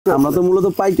আমরা তো মূলত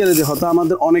পাইকারি দিই, হয়তো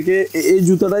আমাদের অনেকে এই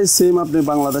জুতাটাই সেম আপনি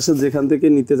বাংলাদেশের যেখান থেকে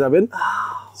নিতে যাবেন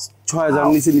 ৬০০০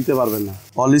 নিচে নিতে পারবেন না।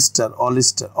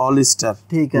 অলিস্টার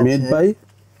ঠিক আছে,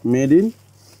 মেড ইন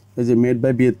এই যে made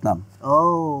by Vietnam.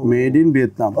 Made in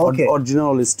Vietnam, original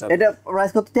অলিস্টার। এটা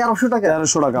প্রাইস কত? 1300 টাকা।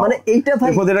 1300 টাকা। মানে এইটা ভাই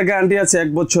এর গ্যারান্টি আছে 1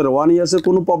 বছর, 1 ইয়ার্স এর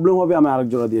কোনো প্রবলেম হবে আমি আরেক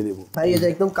জোড়া দিয়ে দেব ভাই। এটা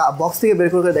একদম বক্স থেকে বের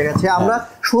করে দেখাচ্ছি। আমরা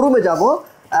শোরুমে যাব,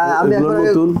 আমি এখন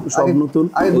নতুন সব নতুন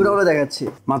আগে ঘুরে দেখাচ্ছি।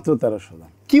 মাত্র 1300 টাকা।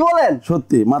 কি বলেন?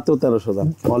 সত্যি মাত্র 1300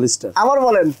 টাকা অলিস্টার। আবার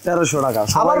বলেন 1300 টাকা।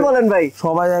 আবার বলেন ভাই।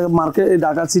 সবাই মার্কেট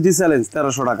ঢাকা সিটি চ্যালেঞ্জ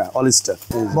 1300 টাকা অলিস্টার।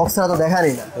 বক্সটা তো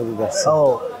দেখানি না। ও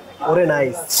ওরে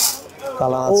নাইস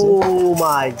কালার আছে। ও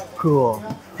মাই গড,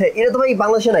 হ্যাঁ এটা তো ভাই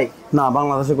বাংলাদেশে নাই? না,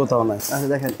 বাংলাদেশে কোথাও নাই। আচ্ছা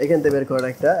দেখেন এখান থেকে বের করে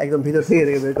একটা একদম ভিতর থেকে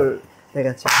বের করে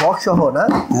দেখাচ্ছি, বক্স সহ না?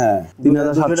 হ্যাঁ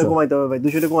 3700 কমাইতে হবে ভাই,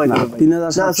 200 টাকা কমাইতে হবে ভাই।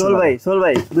 3700 না সোল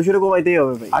ভাই 200 টাকা কমাইতেই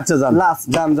হবে ভাই। আচ্ছা যান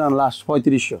লাস্ট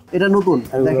 3500। এটা নতুন,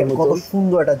 দেখেন কত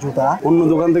সুন্দর একটা জুতা। অন্য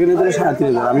দোকান থেকে নিতে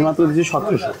 3500, আমি মাত্র দিচ্ছি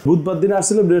 1700। বুধবার দিন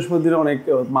আসছিল, বৃহস্পতিবার দিনে অনেক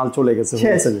মাল চলে গেছে,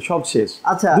 সব শেষ।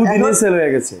 আচ্ছা দুদিনে সেল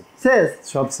হয়ে গেছে, শেষ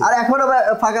সব শেষ। আর এখন আবার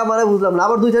ফাঁকা মানে বুঝলাম না,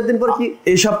 আবার 2-4 দিন পর কি?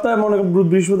 এই সপ্তাহে মনে করেন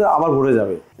বৃহস্পতিবার আবার ভরে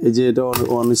যাবে। এই যে এটা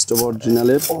ওয়ান স্টপ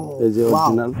অরিজিনালের, এই যে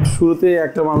অরিজিনাল। শুরুতে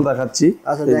একটা মাল দেখাচ্ছি,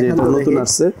 এই যে এটা নতুন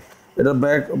আসছে, এটা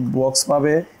ব্যাক বক্স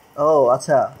পাবে। ও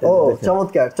আচ্ছা, ও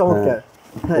চমৎকার।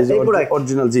 হ্যাঁ এই প্রোডাক্ট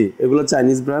অরিজিনাল। জি, এগুলো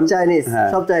চাইনিজ ব্র্যান্ড, চাইনিজ,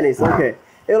 সব চাইনিজ। ওকে,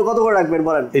 এগুলো কত করে রাখবেন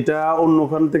বলেন? এটা অন্য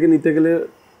ওখান থেকে নিতে গেলে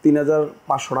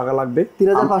 3500 টাকা লাগবে।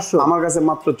 3500? আমার কাছে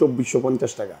মাত্র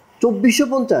 2450 টাকা।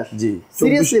 2450? জি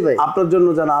সিরিয়াসলি ভাই? আপনার জন্য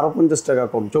জানা আরো 50 টাকা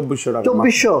কম, 2400 টাকা।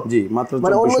 2400? জি মাত্র।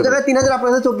 মানে অন্য জায়গায় 3000, আপনার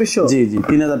কাছে 2400? জি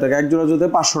 3000 টাকা। এক জোড়া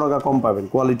জুতায় 500 টাকা কম পাবেন,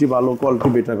 কোয়ালিটি ভালো, কোয়ালিটি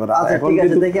বেটার করা। এখন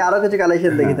কিন্তু দেখি আরো কিছু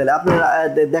কালেকশন দেখি, তাহলে আপনি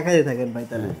দেখাতে থাকেন ভাই।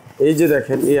 তাহলে এই যে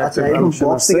দেখেন, এই একটা কালেকশন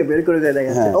বক্স থেকে বের করে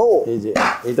দেখাচ্ছে। ও এই যে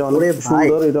এটা অনেক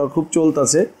সুন্দর, এটা খুব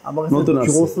চলতেছে, নতুন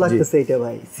আসছে। জোস লাগতেছে এটা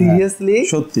ভাই, সিরিয়াসলি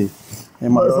সত্যি।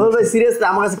 ভাই সিরিয়াসলি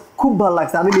আমার কাছে খুব ভালো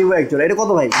লাগছে, আমি নিব একজোড়া। এটা কত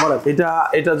ভাই বলেন?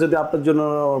 এটা যদি আপনার জন্য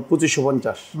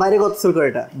 2550। বাইরে কত সেল করে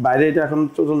এটা? বাইরে এটা এখন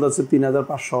চলতেছে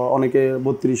 3500, অনেকে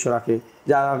 3200 রাখে,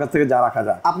 যার কাছ থেকে যা রাখা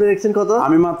যায়। আপনি রেখেছেন কত?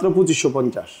 আমি মাত্র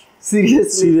 2550।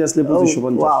 সিরিয়াসলি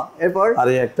 2550। ওয়াও। এরপর আর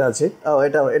এই একটা আছে, ও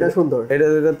এটা সুন্দর। এটা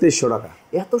 2300 টাকা।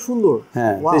 এত সুন্দর?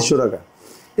 হ্যাঁ 2300 টাকা।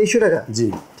 2300 টাকা? জি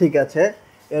ঠিক আছে।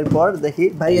 এরপর দেখি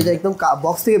ভাই, এটা একদম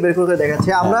বক্স থেকে বের করে দেখাচ্ছে।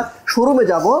 আমরা শোরুমে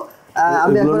যাব,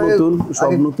 আমি এখন নতুন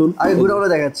সব নতুন আগে ঘুরে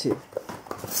দেখাচ্ছি।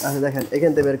 আচ্ছা দেখেন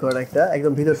এখান থেকে বের করে একটা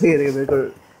একদম ভিতর থেকে বের করে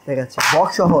দেখাচ্ছি,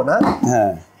 বক্স সহ না?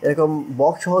 হ্যাঁ এরকম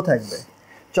বক্স সহ থাকবে,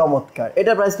 চমৎকার।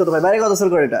 এটা প্রাইস কত ভাই? বাইরে কত সেল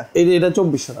করে এটা? এটা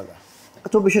 2400 টাকা।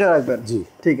 2400 টাকা রাখবেন? জি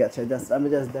ঠিক আছে। আমি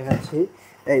জাস্ট দেখাচ্ছি,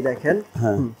 এই দেখেন।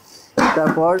 হ্যাঁ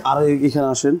তারপর আর এখানে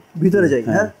আসেন, ভিতরে যাই।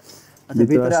 হ্যাঁ আচ্ছা,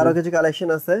 ভিতরে আরো কিছু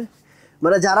কালেকশন আছে,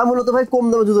 মানে যারা মূলত ভাই কম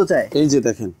দামে জুতো চায়। এই যে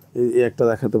দেখেন, এই একটা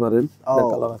দেখাতে পারেন, এটা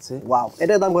কালার আছে। ওয়াও,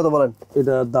 এটার দাম কত বলেন?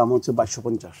 এটার দাম হচ্ছে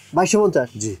 2250। 2250?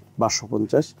 জি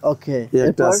 2250। ওকে।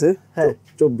 একটা আছে, হ্যাঁ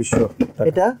 2400 টাকা।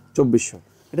 এটা 2400।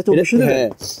 এটা 2400? হ্যাঁ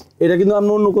এটা কিন্তু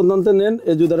আপনি অন্য কোথাও নেন,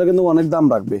 এই জুতাটা কিন্তু অনেক দাম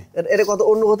রাখবে। এটা কত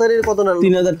অন্য কোথায় কত না?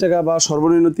 3000 টাকা বা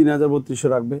সর্বনিম্ন 3200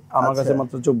 রাখবে। আমার কাছে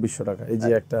মাত্র 2400 টাকা। এই যে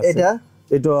একটা আছে, এটা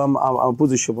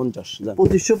 2550।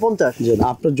 2550? জি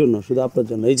আপনার জন্য, শুধু আপনার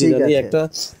জন্য। এই যে একটা,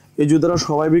 এই জুতাটা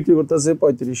সবাই বিক্রি করতেছে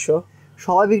 3500।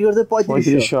 সবাই বিক্রি করতে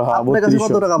 3500? আপনার কাছে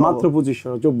কত টাকা? মাত্র 2500।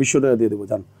 2400 টাকা দিয়ে দেবো,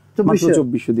 জান। মাত্র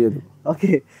 2400 দিয়ে দেবো।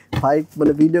 ওকে ভাই,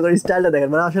 মানে ভিডিও করে স্টাইলটা দেখেন,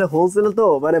 মানে আসলে হোলসেল তো,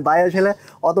 মানে ভাই আসলে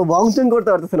অত বংচন করতে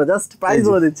পারতেছে না, জাস্ট প্রাইস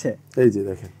বলে দিচ্ছে। এই যে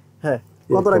দেখেন, হ্যাঁ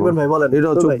কত রাখবেন ভাই বলেন? এটা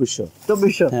 2400।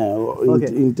 2400? হ্যাঁ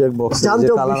ইনটেক বক্সে যে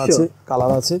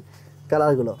কালার আছে,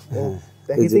 কালারগুলো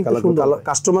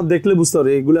কাস্টমার দেখলে বুঝতে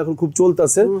পারে এগুলো এখন খুব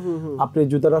চলতেছে। আপনি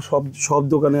জুতাটা সব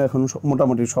দোকানে এখন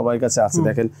মোটামুটি সবার কাছে আছে।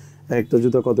 দেখেন একটা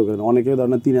জুতা কত করে, অনেকে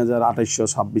ধরেন 3000, 2800,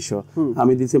 2600,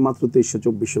 আমি দিচ্ছি মাত্র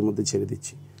 2300-2400 মধ্যে ছেড়ে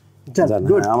দিচ্ছি।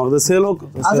 আমাদের সেল হোক।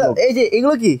 আচ্ছা এই যে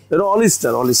এগুলো কি? এটা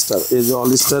অলিস্টার। এই যে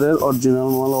অলিস্টারের অরিজিনাল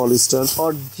মাল, অলিস্টার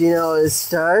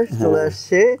চলে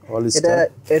আসছে।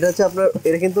 এটা হচ্ছে আপনার,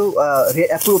 এটা কিন্তু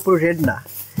পুরো রেড না,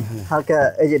 হালকা।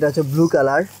 এই যে এটা হচ্ছে ব্লু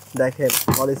কালার, দেখেন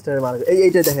অলিস্টারের মাল।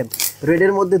 এইটা দেখেন,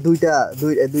 রেডের মধ্যে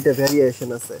দুইটা ভেরিয়েশন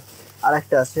আছে। আর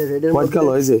একটা আছে রেডের মধ্যে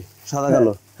কালো, এই যে সাদা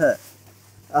কালো। হ্যাঁ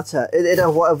আচ্ছা, এটা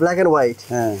ব্ল্যাক এন্ড হোয়াইট।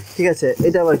 হ্যাঁ ঠিক আছে।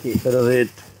 এটা আবার কি? এটা রেড।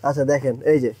 আচ্ছা দেখেন,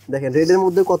 এই যে দেখেন রেডের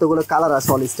মধ্যে কতগুলো কালার আছে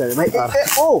অলিস্টারে ভাই।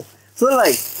 ও সোহেল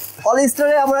ভাই,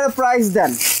 অলিস্টারে আপনারা প্রাইস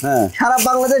দেন, হ্যাঁ সারা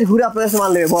বাংলাদেশ ঘুরে আপনার কাছে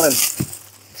মাল নেবে, বলেন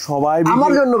সবাই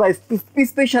আমার জন্য ভাই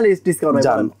স্পেশালি ডিসকাউন্ট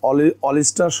জান।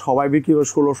 অলিস্টার সবাই বিক্রি করে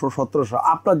 1600-1700,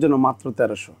 আপনার জন্য মাত্র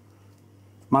 1300।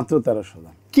 মাত্র 1300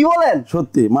 দাম। কি বলেন?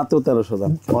 সত্যি মাত্র 1300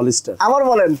 দাম অল স্টার। আবার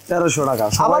বলেন 1300 টাকা।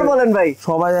 আবার বলেন ভাই।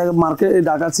 সবাই মার্কেট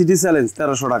ঢাকা সিটি চ্যালেঞ্জ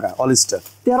 1300 টাকা অল স্টার।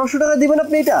 1300 টাকা দিবেন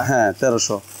আপনি এটা? হ্যাঁ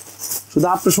 1300। শুধু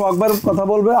আপনি একবার কথা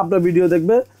বলবে, আপনার ভিডিও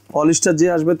দেখবে, অল স্টার যে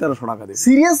আসবে 1300 টাকা দিয়ে।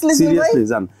 সিরিয়াসলি? সিরিয়াসলি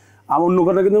জান। আমার অন্য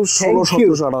কথা কিন্তু 1600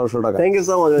 1700 1800 টাকা। থ্যাংক ইউ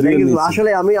সো মাচ ভাই, থ্যাংক ইউ। আসলে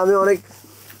আমি অনেক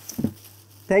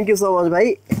থ্যাংক ইউ সো মাচ ভাই।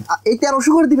 এই 1300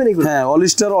 করে দিবেন এগুলো? হ্যাঁ all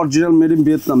star original made in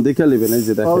Vietnam, দেখে নেবেন। এই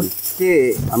যে দেখেন, ওকে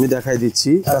আমি দেখাই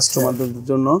দিচ্ছি কাস্টমারদের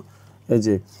জন্য। এই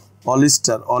যে অল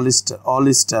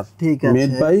স্টার ঠিক আছে,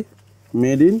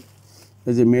 মেড ইন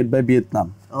এই যে made by Vietnam.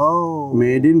 O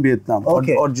made in Vietnam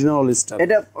original all star.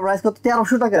 এটা প্রাইস কত?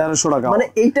 1300 টাকা। 1300 টাকা। মানে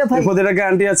এইটা ভাই এর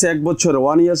গ্যারান্টি আছে 1 বছর।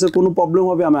 1 ইয়ার্স এর কোনো প্রবলেম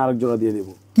হবে আমি আরেক জোড়া দিয়ে দেব।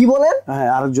 কি বলেন? হ্যাঁ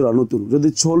আরেক জোড়া নতুন। যদি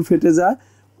ছোল ফেটে যায়,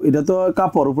 এটা তো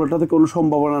কাপড়, উপরটাতে কোনো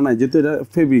সম্ভাবনা নাই, যেহেতু এটা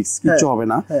ফেব্রিক্স, কিছু হবে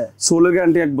না। সোলের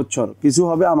গ্যারান্টি 1 বছর। কিছু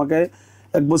হবে আমাকে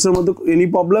 1 বছরের মধ্যে এনি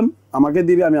প্রবলেম আমাকে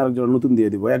দিবে, আমি আরেক জোড়া নতুন দিয়ে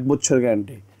দিব। 1 বছর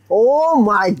গ্যারান্টি। O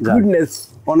my goodness.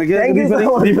 অনেকে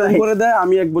রিপেয়ারিং করে দেয়,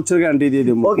 আমি 1 বছর গ্যারান্টি দিয়ে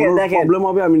দেব। কোনো প্রবলেম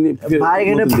হবে আমি ভাই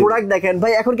এখানে প্রোডাক্ট দেখেন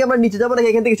ভাই। এখন কি আমরা নিচে যাব নাকি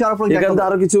এখান থেকে কিছু আরো প্রোডাক্ট দেখাবো? এখানে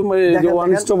আরো কিছু যে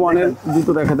 1:1 এর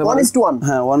জুতো দেখাতে পারি। 1:1?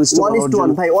 হ্যাঁ 1:1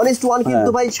 ভাই 1:1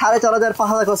 কিন্তু ভাই 4500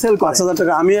 5000 করে সেল করে। 5000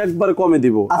 টাকা আমি একবার কমে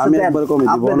দিব। আমি একবার কমে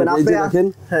দিব। এই যে দেখেন,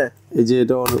 হ্যাঁ এই যে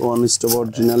এটা 1:1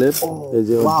 অরিজিনালের। এই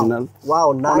যে অরিজিনাল। Wow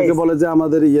nice. অনেকে বলে যে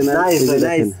আমাদের ইয়ে নাই। এই যে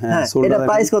দেখেন, হ্যাঁ এটা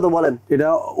প্রাইস কত বলেন? এটা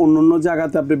অন্যান্য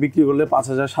জায়গাতে আপনি বিক্রি করলে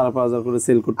 5000 5500 করে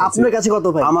সেল করতেছে। আপনার কাছে কত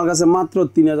ভাই? আমার কাছে মাত্র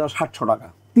 3700 টাকা।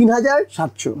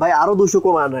 3700? ভাই আরো 200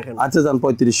 কমান রাখেন। আচ্ছা জান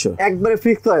 3500 একবারে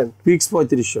ফিক্স করেন। ফিক্স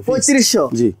 3500। 3500?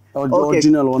 জি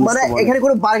অরিজিনাল 1:1। মানে এখানে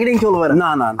কোনো বার্গেনিং চলবে না?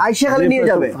 না না আইসা খালি নিয়ে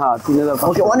যাবে। হ্যাঁ 3500।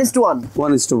 ওকে 1:1।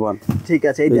 1:1 ঠিক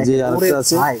আছে। এই দেখেন আরেকটা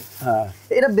আছে। হ্যাঁ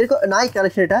এটা বের কর নাই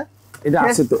কালেকশন। এটা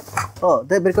আছে তো। ও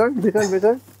দে বের কর।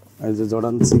 এই যে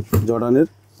জর্ডানের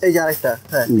এই যে আরেকটা।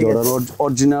 হ্যাঁ ঠিক আছে। জর্ডান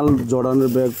অরিজিনাল জর্ডানের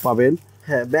ব্যাগ পাবেন।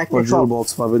 হ্যাঁ ব্যাগ অরিজিনাল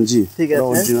বক্স পাবেন। জি ঠিক আছে,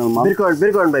 অরিজিনাল মাল।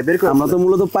 বের করেন ভাই, বের করেন। আমরা তো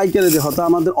মূলত পাইকারি দিই। হয়তো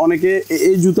আমাদের অনেকে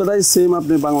এই জুতাটাই সেম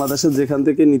আপনি বাংলাদেশের যেখান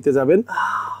থেকে নিতে যাবেন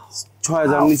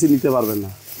 6000 নিচে নিতে পারবেন না।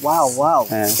 ওয়াও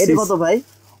এটা কত ভাই?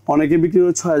 অনেকে বিক্রি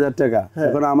করে 6000 টাকা।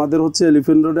 এখন আমাদের হচ্ছে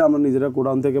এলিফ্যান্ট রোডে আমরা নিজেরা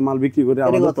গোডাউন থেকে মাল বিক্রি করি।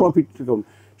 আমাদের প্রফিট কম,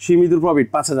 সীমিত প্রফিট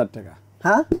 5000 টাকা।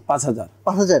 হ্যাঁ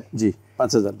 5000। জি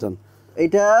 5000 জান।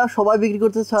 এটা সবাই বিক্রি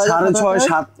করতে 6.5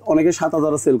 7, অনেকে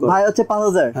 7000 সেল করে। ভাই হচ্ছে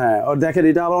 5000। হ্যাঁ আর দেখেন,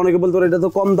 এটা আবার অনেকে বলতো এটা তো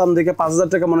কম দাম দেখে 5000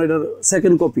 টাকা, মানে এটা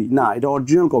সেকেন্ড কপি না, এটা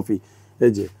অরিজিনাল কপি।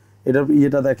 এই যে এটা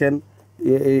ইয়েটা দেখেন,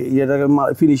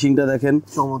 ফিনিশিংটা দেখেন,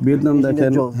 ভিয়েতনাম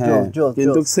দেখেন। হ্যাঁ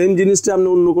কিন্তু সেম জিনিসটা আপনি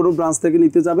অন্য কোনো ব্রাঞ্চ থেকে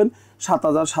নিতে যাবেন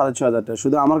 7000 6500 টাকা,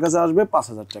 শুধু আমার কাছে আসবে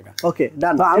 5000 টাকা। ওকে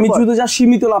ডান। আমি শুধু যা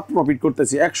সীমিত লাভ প্রফিট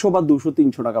করতেছি, 100 বা 200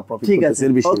 300 টাকা প্রফিট করতেছি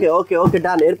এর বেশি। ওকে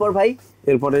ডান। এরপর ভাই,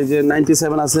 এরপরে এই যে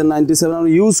 97 আছে, 97 এর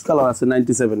ইউজ কালার আছে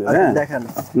 97 এর। হ্যাঁ দেখেন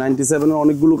 97 এর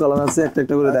অনেকগুলো কালার আছে, একটা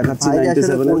একটা করে দেখাচ্ছি।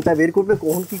 97 এর কোনটা বের করবে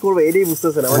কখন কি করবে এটাই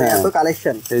বুঝতেছ না, মানে এত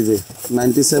কালেকশন। এই যে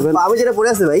 97 আমি যেটা পরে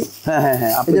আছে ভাই।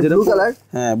 হ্যাঁ আপনি যেটা ব্লু কালার।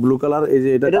 হ্যাঁ ব্লু কালার। এই যে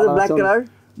এটা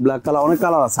ব্ল্যাক কালার, অনেক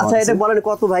কালার আছে। আচ্ছা এটা বলেন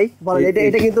কত ভাই? বলেন।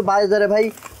 এটা কিন্তু বাজারে ভাই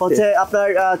হচ্ছে আপনার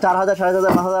 4000 4500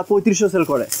 5000 3500 সেল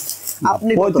করে।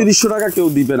 আপনি 3500 টাকা কেউ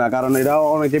দিবে না, কারণ এরা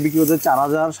অনেকে বিক্রি করছে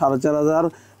 4000 4500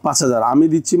 5000। আমি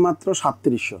দিচ্ছি মাত্র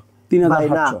 3700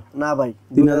 3700। না ভাই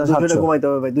 3700 কমাইতে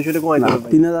হবে ভাই, 200 টাকা কমাইতে হবে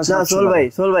ভাই। 3700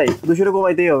 সোল ভাই 200 টাকা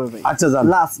কমাইতেই হবে ভাই। আচ্ছা জান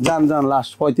লাস্ট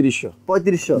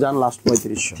 3500 জান, লাস্ট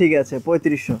 3500। ঠিক আছে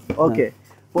 3500। ওকে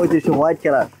 3500 হোয়াইট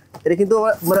কালার। এটা কিন্তু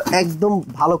মানে একদম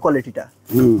ভালো কোয়ালিটিটা,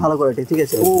 ভালো কোয়ালিটি। ঠিক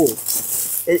আছে। ও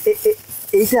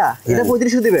এটা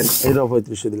 3500 দিবেন? এটাও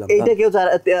 3500 দিলাম। এইটা কেউ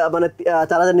মানে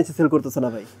 4000 নিচে সেল করতেছ না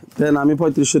ভাই। দেন আমি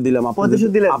 3500 দিলাম। 3500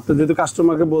 দিলেন? আপনি যেহেতু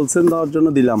কাস্টমারকে বলছেন দেওয়ার জন্য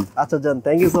দিলাম। আচ্ছা জান,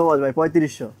 থ্যাংক ইউ সো মাচ ভাই।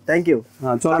 3500, থ্যাংক ইউ।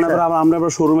 হ্যাঁ চলেন আমরা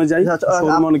আবার শোরুমে যাই।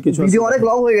 শোরুমে অনেক কিছু আছে। ভিডিও অনেক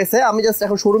লং হয়ে গেছে, আমি জাস্ট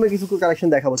এখন শোরুমে কিছু কালেকশন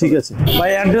দেখাবো। ঠিক আছে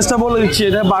ভাই, অ্যাড্রেসটা বলে দিচ্ছি।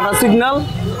 এটা বাটা সিগন্যাল,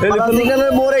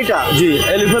 সিগন্যালের মোড়। এটা জি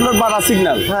এলিফ্যান্ট রোড বাটা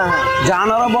সিগন্যাল। হ্যাঁ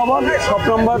জাহানারা ভবন শপ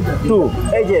নাম্বার 2।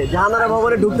 এই যে জাহানারা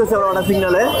ভবনে ঢুকতেছে বাটা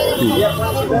সিগন্যালে।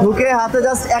 ঢুকে হাতে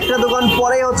জাস্ট একটা দোকান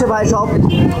পরেই হচ্ছে ভাই সব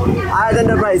আয়াত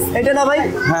এন্টারপ্রাইজ। এটা না ভাই?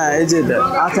 হ্যাঁ এই যে এটা।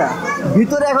 আচ্ছা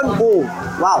ভিতরে এখন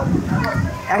ওয়াও,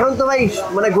 এখন তো ভাই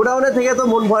মানে গোডাউনে থেকে তো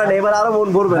মন ভরে না, এবার আরো মন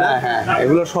ভরবে না। হ্যাঁ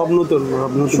এগুলো সব নতুন।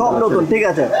 ঠিক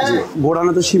আছে।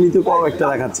 গোডাউনে তো সীমিত একটা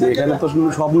দেখাচ্ছি, এখানে তো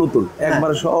সব নতুন,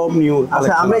 একবার সব নিউ।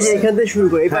 আচ্ছা আমরা যে এখান থেকে শুরু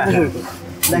করি, এই পাশে শুরু করি।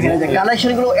 দেখেন যে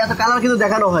কালেকশন গুলো, এত কালার কিন্তু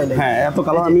দেখানো হয় না। হ্যাঁ এত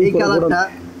কালার। আমি এই কালারটা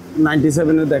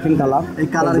 97 এর দেখেন কালার। এই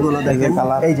কালারগুলো দেখেন,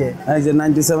 এই যে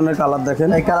 97 এর কালার দেখেন,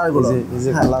 এই কালারগুলো। এই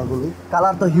যে কালারগুলো,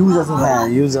 কালার তো হিউজ আছে। হ্যাঁ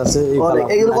হিউজ আছে। এই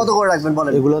কালার এগুলো কত করে রাখবেন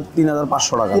বলেন? এগুলো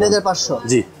 3500 টাকা। 3500?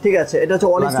 জি ঠিক আছে। এটা হচ্ছে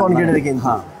অল ইন ওয়ান গ্রেডের কিন্তু।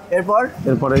 হ্যাঁ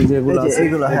এরপরে এই যে এগুলো আছে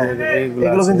এগুলো হ্যাঁ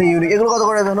এগুলো কিন্তু ইউনিক। এগুলো কত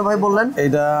করে জানো ভাই বললেন?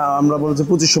 এটা আমরা বলছি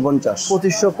 2550।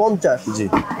 2550 জি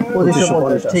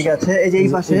 2550 ঠিক আছে। এই যে এই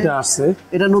পাশে এটা আছে,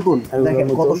 এটা নতুন, দেখেন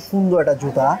কত সুন্দর একটা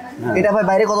জুতা। এটা ভাই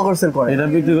বাইরে কত করে সেল করে? এটা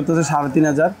বিক্রি করতেছে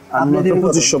 3500, আর মাত্র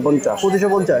 2550।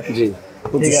 2550 জি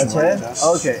ঠিক আছে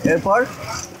ওকে। এরপর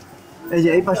এই যে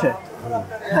এই পাশে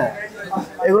হ্যাঁ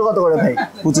এগুলো কত করে ভাই?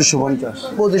 2550।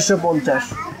 2550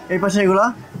 এই পাশে এগুলো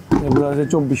আছে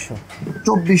 2400।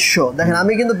 2400 দেখেন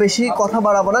আমি কিন্তু বেশি কথা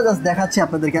বাড়াবো না, জাস্ট দেখাচ্ছি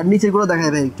আপনাদেরকে। আর নিচের গুলো দেখাই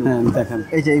ভাই একটু। হ্যাঁ দেখেন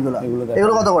এই যে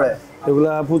এগুলো কত করে?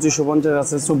 এগুলা 2550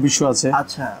 আছে, 2400 আছে।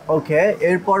 আচ্ছা ওকে।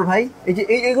 এরপর ভাই এই যে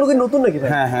এইগুলো কি নতুন নাকি ভাই?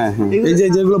 হ্যাঁ হ্যাঁ হ্যাঁ এই যে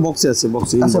যেগুলো বক্সে আছে,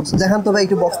 বক্সে। আচ্ছা দেখান তো ভাই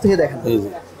একটু বক্স থেকে দেখান। এই যে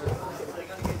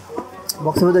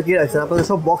বক্সের মধ্যে কি রাখছেন আপনাদের?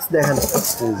 সব বক্স দেখেন,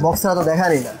 বক্সটা তো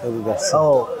দেখানি না। ও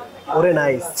ওরে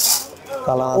নাইস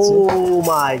কালার আছে। ও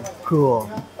মাই গড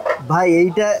ভাই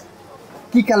এইটা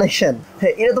কি কালেকশন!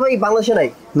 হ্যাঁ এটা তো ভাই বাংলাদেশে নাই।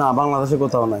 না বাংলাদেশে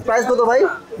কোথাও নাই। প্রাইস কত ভাই?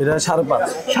 এটা 5.5।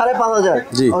 5500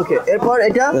 জি ওকে। এরপর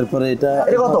এরপরে এটা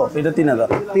কত? এটা 3000।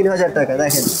 3000 টাকা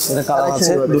দেখেন। এটা কালার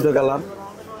আছে, দুটো কালার।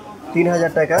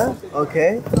 3000 টাকা ওকে।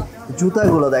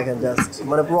 জুতাগুলো দেখেন জাস্ট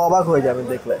মানে পুরো অবাক হয়ে যাবেন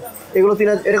দেখলে। এগুলো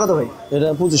 3000। এটা কত ভাই? এটা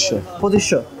 2500।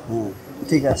 2500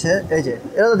 ঠিক আছে। এই যে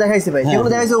এটা তো দেখাইছি ভাই, যেগুলো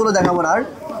দেখাইছি ওগুলো দেখাবো না। আর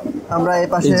আমরা এই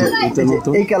পাশে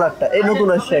এই কালারটা এই নতুন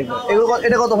আসছে একদম। এগুলো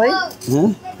এটা কত ভাই?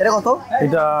 এটা কত?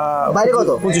 এটা বাইরে কত?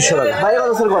 2500 টাকা। বাইরে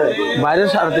কত সেল করে? বাইরে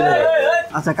 3500।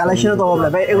 আচ্ছা কালেকশনও তো হবে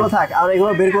ভাই, এগুলো থাক। আর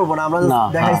এগুলো বের করবো না, আমরা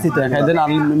দেখাইছি তো। দেখাই দেন। আর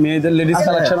মেয়েদের লেডিস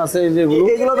কালেকশন আছে এই যে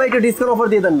এগুলো ভাই একটু ডিসকাউন্ট অফার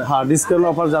দিয়ে দেন না? হ্যাঁ ডিসকাউন্ট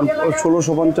অফার জান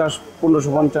 1650,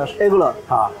 1550 এগুলো।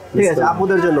 হ্যাঁ ঠিক আছে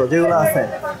আপুদের জন্য যেগুলো আছে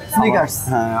স্নিকার্স।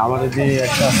 হ্যাঁ আমাদের যে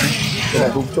একটা আছে এটা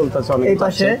খুব চলতেছে অনেক। এই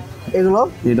পাশে এগুলো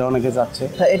এটা অনেকে যাচ্ছে।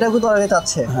 হ্যাঁ এটা কিন্তু অনেকে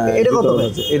চাচ্ছে। এটা কত ভাই?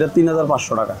 এটা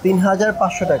 3500 টাকা।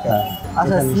 3500 টাকা।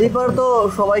 আচ্ছা স্লিপার তো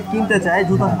সবাই কিনতে চায়,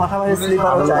 জুতার পাশাপাশি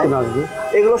স্লিপারও চায়।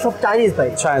 এগুলো সব চাইনিজ ভাই?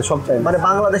 সব চাইনিজ, মানে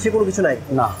বাংলাদেশে কোনো কিছু নাই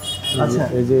না। আচ্ছা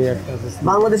এই যে একটা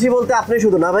বাংলাদেশি বলতে আপনি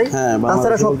শুধু না ভাই? হ্যাঁ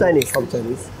তাছাড়া সব চাইনিজ। সব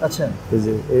চাইনিজ। আচ্ছা এই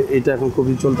যে এটা এখন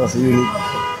খুবই চলতেছে ইউনিক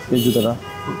এই জুতাটা।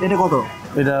 এটা কত?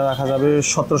 এটা রাখা যাবে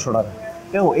 1700 টাকা।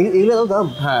 এগুলো তো দাম।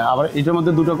 হ্যাঁ আবার এটার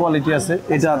মধ্যে দুটো কোয়ালিটি আছে।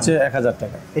 এটা আছে 1000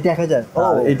 টাকা। এটা 1000।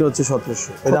 আর এটা হচ্ছে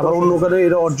 1700। এটা আবার অন্য কারে,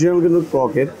 এটা অরিজিনাল কিন্তু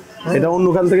ক্রকের। এটা অন্য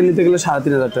দোকান থেকে নিতে গেলে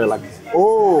 3500 টাকা লাগবে। ও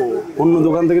অন্য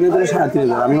দোকান থেকে নিতে গেলে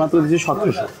 3500, আমি মাত্র দিচ্ছি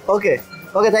 1700। ওকে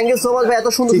okay thank you so much ভাই এত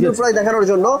সুন্দর সুন্দর প্রাইস দেখানোর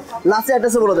জন্য। লাস্টে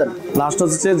অ্যাড্রেসে বলে দেন। লাস্ট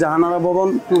হচ্ছে জাহানারা ভবন।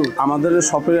 আমাদের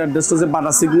শপের অ্যাড্রেসটা হচ্ছে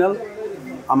বাটা সিগন্যাল।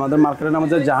 আমাদের মার্কেটের নাম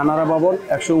হচ্ছে জাহানারা ভবন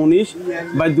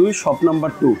 119/2 shop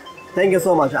number 2। Thank you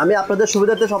so much. আমি আপনাদের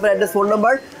সুবিধার্থে শপের অ্যাড্রেস, ফোন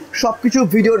নাম্বার সবকিছু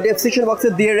ভিডিও ডেসক্রিপশন বক্সে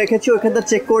দিয়ে রেখেছি, ওইখান থেকে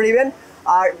চেক করে নেবেন।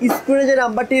 আর স্ক্রিনে যে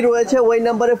নাম্বারটি রয়েছে ওই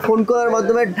নাম্বারে ফোন করার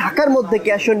মাধ্যমে ঢাকার মধ্যে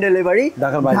ক্যাশ অন ডেলিভারি,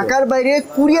 ঢাকার বাইরে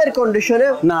কুরিয়ার কন্ডিশনে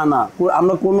না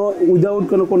আমরা কোনো উইদাউট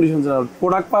কোনো কন্ডিশন ছাড়া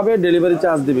প্রোডাক্ট পাবে, ডেলিভারি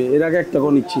চার্জ দিবে। এর আগে 1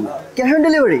 টাকাও নিচ্ছি না। Cash on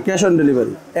delivery? Cash on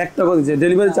delivery 1 টাকা দিচ্ছে,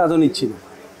 ডেলিভারি চার্জও নিচ্ছি না।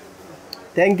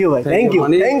 থ্যাংক ইউ ভাই, থ্যাংক ইউ।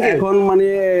 এখন মানে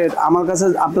আমার কাছে,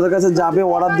 আপনাদের কাছে যাবে,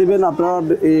 অর্ডার দিবেন, আপনারা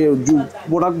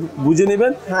প্রোডাক্ট বুঝে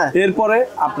নেবেন, এরপরে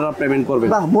আপনারা পেমেন্ট করবেন।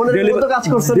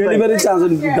 ডেলিভারি চার্জ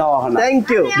দেওয়া হয় না। Thank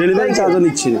you. ডেলিভারি চার্জও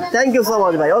নিচ্ছি না। থ্যাংক ইউ সো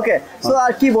মাচ ভাই। ওকে সো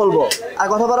আর কি বলবো, আর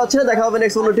কথা বলা হচ্ছে না। দেখা হবে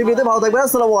নেক্সট অন্য টিভিতে। ভালো থাকবেন।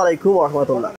 আসসালামু আলাইকুম ওয়া রাহমাতুল্লাহ।